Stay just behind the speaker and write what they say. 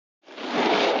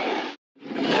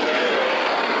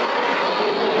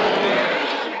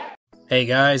Hey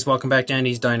guys, welcome back to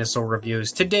Andy's Dinosaur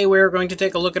Reviews. Today we're going to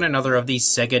take a look at another of these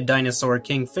Sega Dinosaur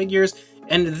King figures,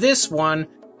 and this one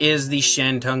is the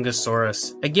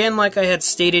Shantungasaurus. Again, like I had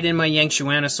stated in my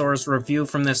Shantungasaurus review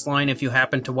from this line, if you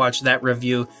happen to watch that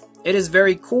review, it is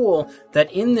very cool that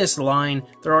in this line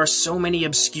there are so many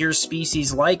obscure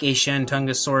species like a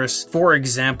Shantungasaurus. For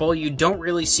example, you don't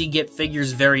really see get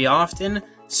figures very often,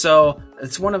 so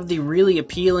it's one of the really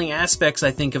appealing aspects,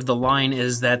 I think, of the line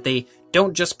is that they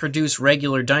don't just produce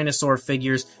regular dinosaur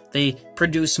figures, they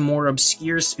produce more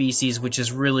obscure species, which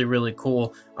is really, really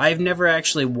cool. I've never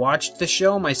actually watched the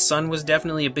show. My son was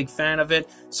definitely a big fan of it,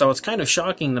 so it's kind of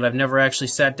shocking that I've never actually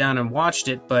sat down and watched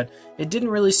it, but it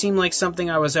didn't really seem like something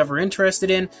I was ever interested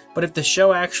in. But if the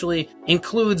show actually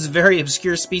includes very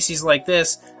obscure species like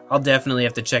this, I'll definitely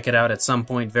have to check it out at some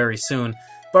point very soon.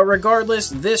 But regardless,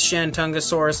 this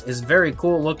Shantungasaurus is very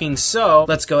cool looking, so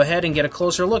let's go ahead and get a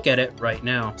closer look at it right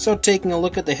now. So taking a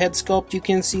look at the head sculpt, you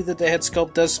can see that the head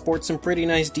sculpt does sport some pretty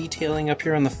nice detailing up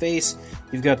here on the face.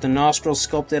 You've got the nostrils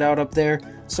sculpted out up there,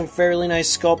 some fairly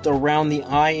nice sculpt around the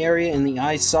eye area in the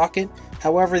eye socket.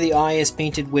 However, the eye is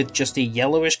painted with just a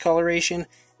yellowish coloration,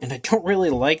 and I don't really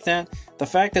like that. The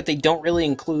fact that they don't really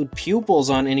include pupils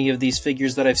on any of these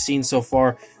figures that I've seen so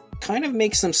far kind of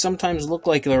makes them sometimes look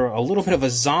like they're a little bit of a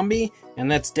zombie,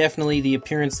 and that's definitely the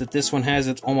appearance that this one has.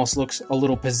 It almost looks a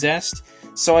little possessed.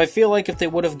 So I feel like if they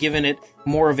would have given it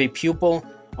more of a pupil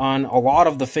on a lot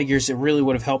of the figures, it really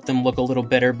would have helped them look a little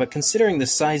better. But considering the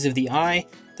size of the eye,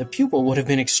 the pupil would have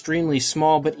been extremely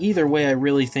small. But either way, I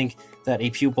really think that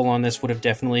a pupil on this would have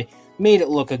definitely made it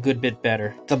look a good bit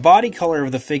better. The body color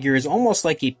of the figure is almost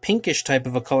like a pinkish type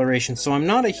of a coloration, so I'm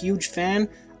not a huge fan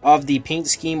of the paint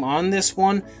scheme on this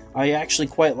one. I actually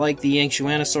quite like the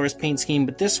Shantungasaurus paint scheme,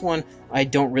 but this one I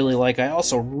don't really like. I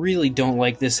also really don't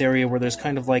like this area where there's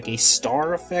kind of like a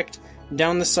star effect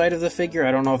down the side of the figure.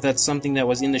 I don't know if that's something that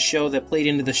was in the show that played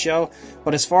into the show,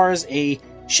 but as far as a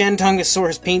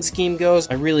Shantungasaurus paint scheme goes,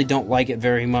 I really don't like it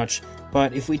very much.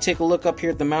 But if we take a look up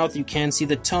here at the mouth, you can see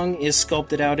the tongue is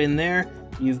sculpted out in there.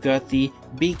 You've got the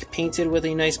beak painted with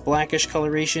a nice blackish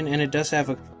coloration, and it does have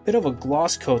a bit of a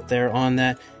gloss coat there on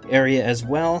that area as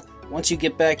well. Once you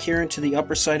get back here into the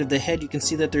upper side of the head, you can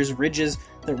see that there's ridges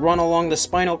that run along the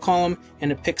spinal column,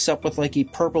 and it picks up with like a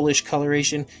purplish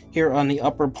coloration here on the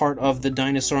upper part of the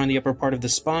dinosaur, on the upper part of the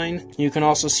spine. You can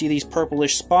also see these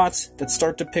purplish spots that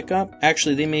start to pick up.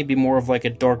 Actually, they may be more of like a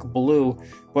dark blue,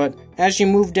 but as you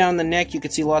move down the neck, you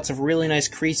can see lots of really nice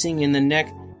creasing in the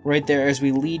neck right there as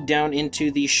we lead down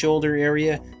into the shoulder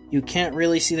area. You can't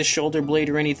really see the shoulder blade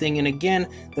or anything, and again,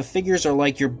 the figures are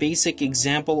like your basic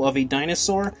example of a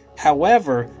dinosaur.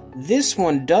 However, this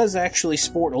one does actually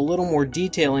sport a little more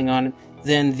detailing on it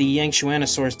than the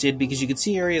Shantungasaurus did, because you can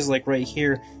see areas like right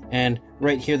here and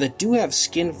right here that do have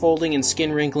skin folding and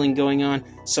skin wrinkling going on,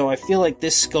 so I feel like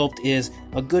this sculpt is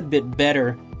a good bit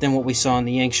better than what we saw in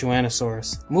the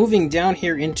Shantungasaurus. Moving down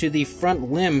here into the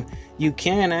front limb, you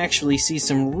can actually see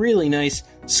some really nice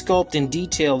sculpt and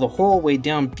detail the whole way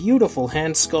down. Beautiful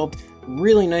hand sculpt,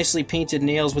 really nicely painted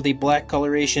nails with a black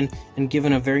coloration and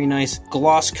given a very nice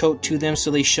gloss coat to them so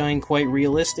they shine quite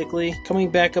realistically. Coming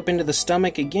back up into the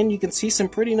stomach, again you can see some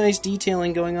pretty nice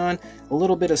detailing going on, a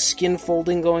little bit of skin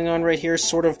folding going on right here,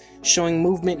 sort of showing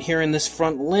movement here in this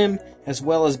front limb as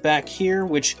well as back here,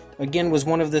 which again was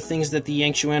one of the things that the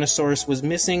Shantungasaurus was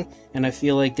missing, and I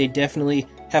feel like they definitely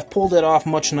have pulled it off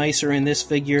much nicer in this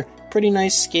figure. Pretty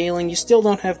nice scaling. You still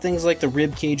don't have things like the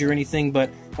rib cage or anything,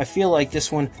 but I feel like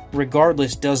this one,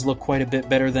 regardless, does look quite a bit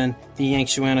better than the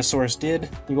Shantungasaurus did.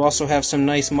 You also have some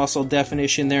nice muscle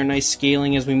definition there, nice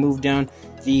scaling as we move down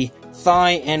the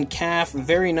thigh and calf,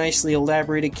 very nicely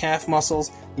elaborated calf muscles.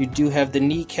 You do have the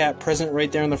kneecap present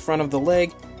right there in the front of the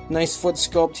leg. Nice foot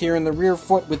sculpt here in the rear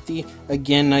foot with the,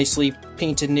 again, nicely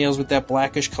painted nails with that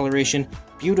blackish coloration,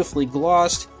 beautifully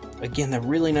glossed. Again, that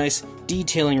really nice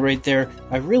detailing right there.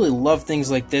 I really love things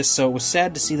like this, so it was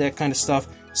sad to see that kind of stuff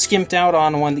skimped out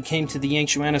on when they came to the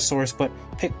Shantungasaurus, but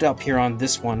picked up here on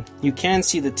this one. You can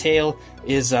see the tail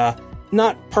is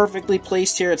not perfectly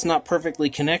placed here, it's not perfectly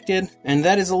connected, and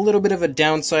that is a little bit of a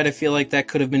downside. I feel like that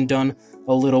could have been done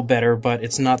a little better, but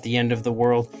it's not the end of the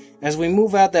world. As we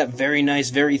move out that very nice,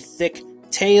 very thick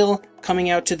tail coming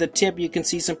out to the tip, you can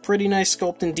see some pretty nice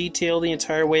sculpt and detail the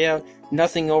entire way out.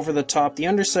 Nothing over the top. The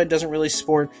underside doesn't really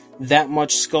sport that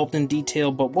much sculpt and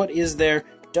detail, but what is there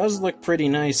does look pretty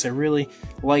nice. I really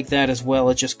like that as well.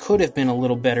 It just could have been a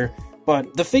little better.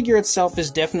 But the figure itself is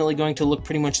definitely going to look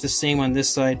pretty much the same on this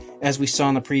side as we saw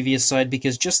on the previous side,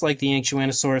 because just like the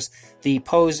Shantungasaurus, the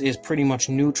pose is pretty much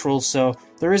neutral, so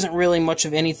there isn't really much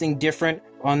of anything different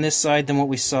on this side than what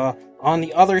we saw on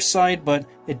the other side, but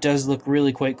it does look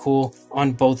really quite cool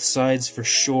on both sides for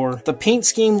sure. The paint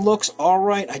scheme looks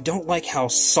alright. I don't like how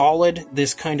solid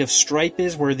this kind of stripe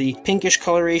is, where the pinkish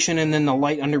coloration and then the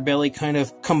light underbelly kind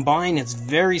of combine. It's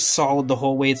very solid the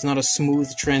whole way. It's not a smooth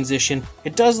transition.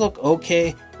 It does look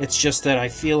okay. It's just that I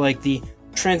feel like the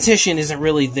transition isn't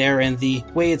really there, and the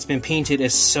way it's been painted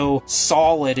is so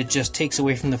solid it just takes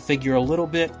away from the figure a little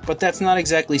bit. But that's not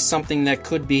exactly something that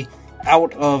could be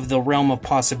out of the realm of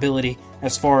possibility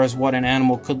as far as what an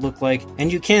animal could look like.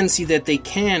 And you can see that they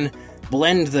can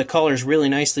blend the colors really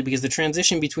nicely, because the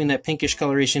transition between that pinkish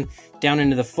coloration down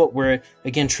into the foot, where it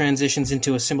again transitions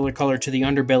into a similar color to the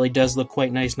underbelly, does look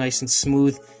quite nice and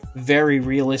smooth, very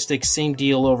realistic. Same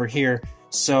deal over here.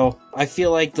 So I feel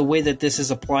like the way that this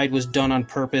is applied was done on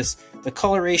purpose. The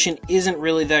coloration isn't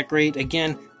really that great.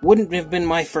 Again, wouldn't have been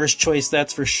my first choice,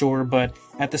 that's for sure, but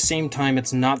at the same time,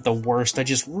 it's not the worst. I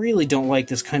just really don't like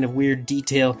this kind of weird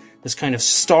detail, this kind of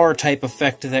star type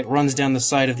effect that runs down the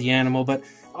side of the animal, but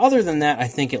other than that, I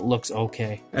think it looks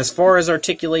okay. As far as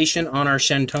articulation on our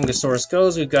Shantungasaurus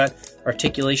goes, we've got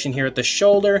articulation here at the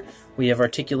shoulder, we have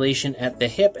articulation at the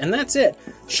hip, and that's it.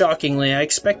 Shockingly, I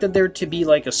expected there to be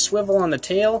like a swivel on the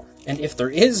tail, and if there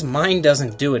is, mine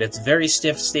doesn't do it. It's very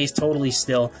stiff, stays totally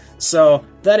still. So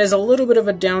that is a little bit of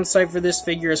a downside for this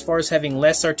figure as far as having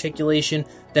less articulation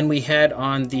than we had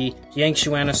on the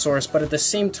Shantungasaurus, but at the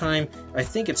same time, I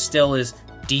think it still is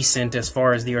decent as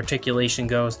far as the articulation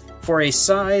goes. For a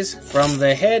size, from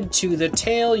the head to the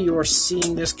tail, you're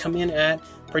seeing this come in at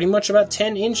pretty much about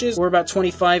 10 inches, or about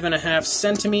 25.5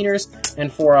 centimeters,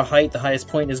 and for a height, the highest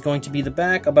point is going to be the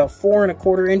back, about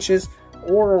 4.25 inches,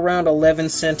 or around 11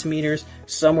 centimeters,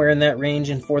 somewhere in that range,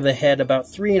 and for the head, about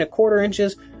 3.25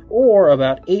 inches, or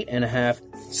about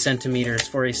 8.5 centimeters.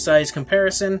 For a size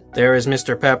comparison, there is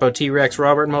Mr. Papo T-Rex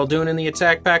Robert Muldoon in the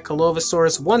Attack Pack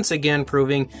Colovosaurus, once again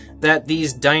proving that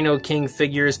these Dino King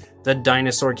figures, the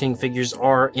Dinosaur King figures,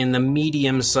 are in the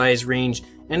medium size range,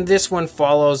 and this one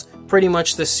follows pretty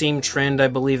much the same trend. I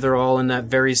believe they're all in that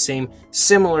very same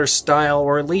similar style,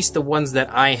 or at least the ones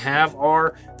that I have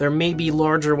are. There may be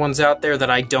larger ones out there that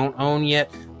I don't own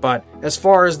yet, but as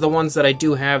far as the ones that I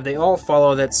do have, they all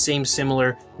follow that same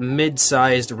similar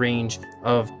mid-sized range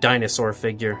of dinosaur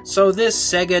figure. So this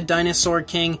Sega Dinosaur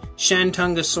King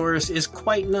Shantungasaurus is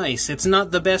quite nice. It's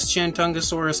not the best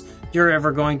Shantungasaurus you're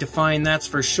ever going to find, that's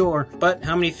for sure, but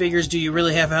how many figures do you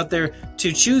really have out there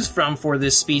to choose from for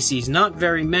this species? Not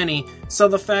very many, so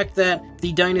the fact that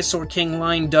the Dinosaur King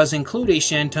line does include a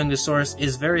Shantungasaurus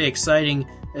is very exciting,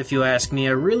 if you ask me.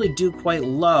 I really do quite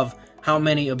love how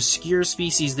many obscure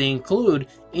species they include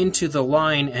into the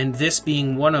line, and this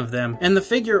being one of them. And the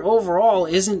figure overall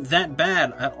isn't that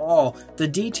bad at all. The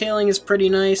detailing is pretty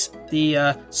nice. The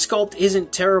sculpt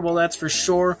isn't terrible, that's for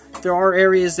sure. There are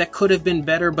areas that could have been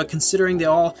better, but considering they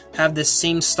all have this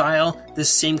same style, this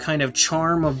same kind of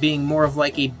charm of being more of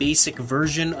like a basic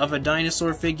version of a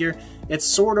dinosaur figure, it's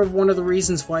sort of one of the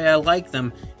reasons why I like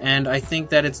them, and I think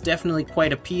that it's definitely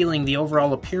quite appealing. The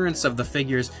overall appearance of the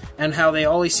figures and how they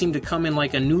always seem to come in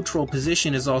like a neutral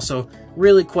position is also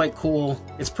really quite cool.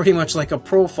 It's pretty much like a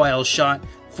profile shot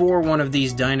for one of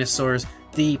these dinosaurs.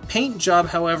 The paint job,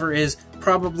 however, is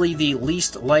probably the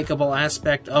least likable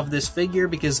aspect of this figure,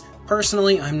 because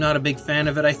personally I'm not a big fan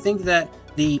of it. I think that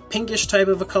the pinkish type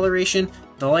of a coloration,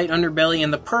 the light underbelly,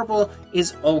 and the purple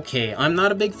is okay. I'm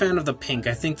not a big fan of the pink.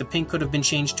 I think the pink could have been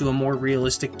changed to a more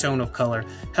realistic tone of color.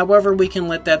 However, we can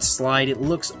let that slide. It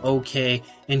looks okay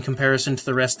in comparison to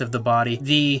the rest of the body.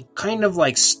 The kind of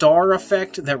like star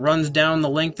effect that runs down the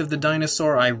length of the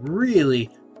dinosaur, I really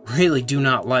do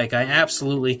not like. I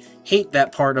absolutely hate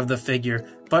that part of the figure.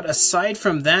 But aside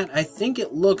from that, I think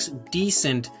it looks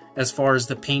decent as far as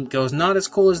the paint goes. Not as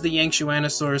cool as the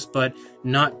Shantungasaurus, but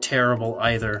not terrible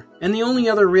either. And the only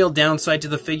other real downside to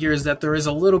the figure is that there is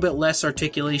a little bit less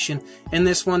articulation in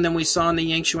this one than we saw in the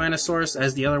Shantungasaurus,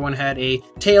 as the other one had a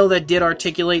tail that did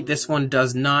articulate, this one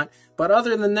does not. But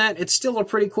other than that, it's still a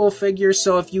pretty cool figure,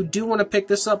 so if you do want to pick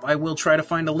this up, I will try to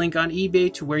find a link on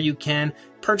eBay to where you can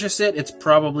purchase it. It's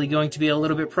probably going to be a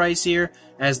little bit pricier,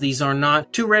 as these are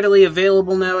not too readily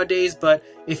available nowadays, but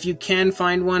if you can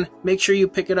find one, make sure you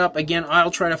pick it up. Again, I'll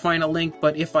try to find a link,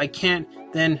 but if I can't,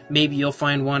 then maybe you'll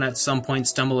find one at some point,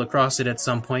 stumble across it at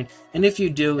some point, and if you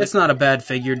do, it's not a bad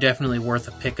figure, definitely worth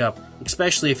a pickup,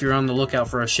 especially if you're on the lookout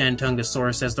for a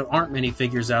Shantungasaurus, as there aren't many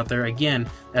figures out there, again,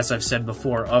 as I've said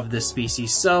before, of this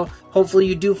species. So, hopefully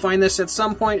you do find this at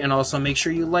some point, and also make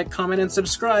sure you like, comment, and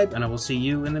subscribe, and I will see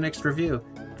you in the next review.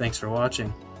 Thanks for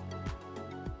watching.